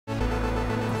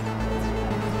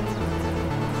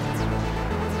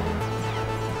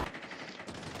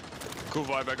Cool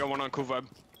vibe. I got one on cool vibe.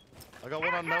 I got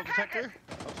one on metal detector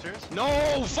upstairs.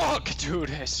 No, fuck, dude.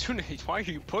 As soon as why are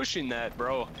you pushing that,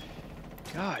 bro?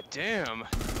 God damn.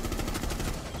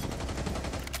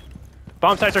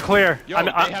 Bomb sites are clear. Yo,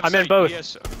 I'm in both.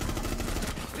 Yes.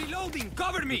 Reloading,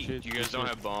 cover me! You guys don't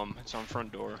have bomb. It's on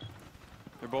front door.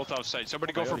 They're both outside.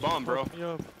 Somebody go for bomb, bro.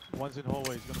 One's in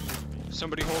hallway. He's gonna shoot me.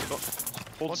 Somebody hold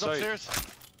One's site. upstairs.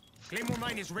 Claymore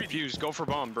mine is ready. Fuse, go for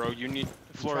bomb, bro. You need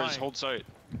Flores, trying. hold site.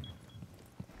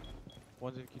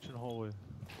 One's in kitchen hallway.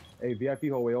 Hey, VIP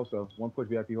hallway also. One push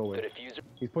VIP hallway.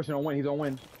 He's pushing on win. He's on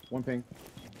win. One ping.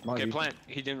 Okay, plant.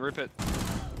 He didn't rip it.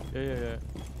 Yeah.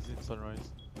 He's in sunrise.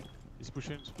 He's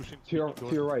pushing. To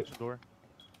your right. Kitchen door.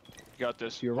 You got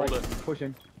this. To your Hold right. it.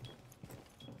 Pushing.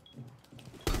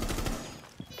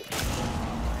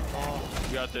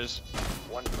 You got this.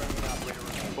 One friendly operator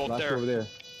remaining. Both Last there. over there.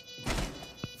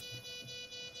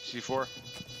 C4.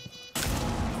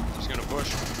 He's gonna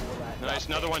push. Nice.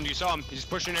 Another one. You saw him. He's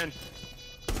pushing in.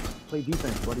 Play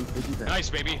defense, buddy. Play defense. Nice,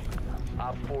 baby.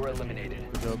 Op 4 eliminated.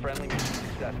 Friendly mission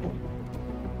successful.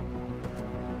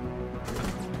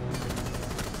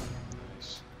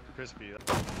 Nice. Crispy.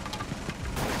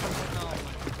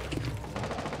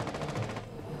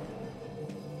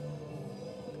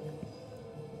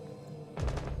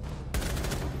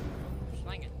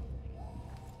 Slang it.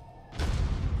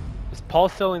 Is Paul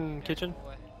still in kitchen?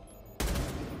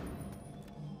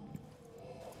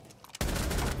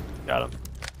 Got him.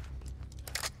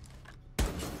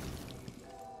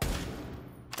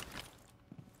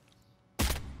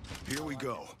 Here we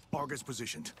go. Argus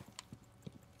positioned.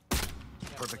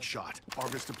 Perfect shot.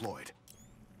 Argus deployed.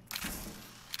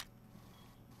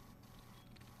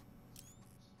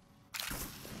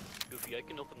 Goofy, I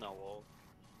can open that wall.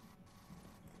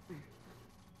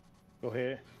 Go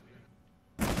ahead.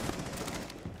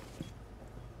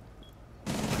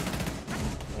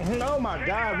 Oh my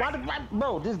God! Why,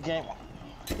 bro? This game,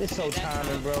 it's so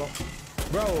timing, bro.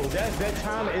 Bro, that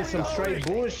timing is some straight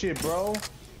bullshit, bro.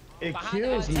 It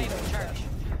kills me,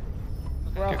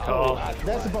 bro.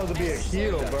 That's supposed to be a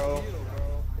kill, bro.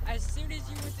 As soon as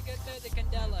you went to get the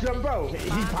Candela. Bro,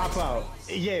 he pop out.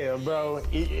 Yeah, bro.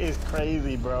 It's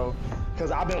crazy, bro.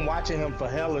 Cause I've been watching him for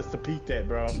hellas to peek that,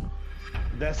 bro.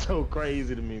 That's so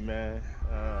crazy to me, man.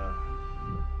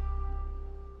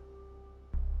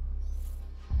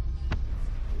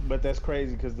 But that's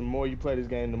crazy because the more you play this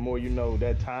game, the more you know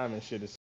that time and shit is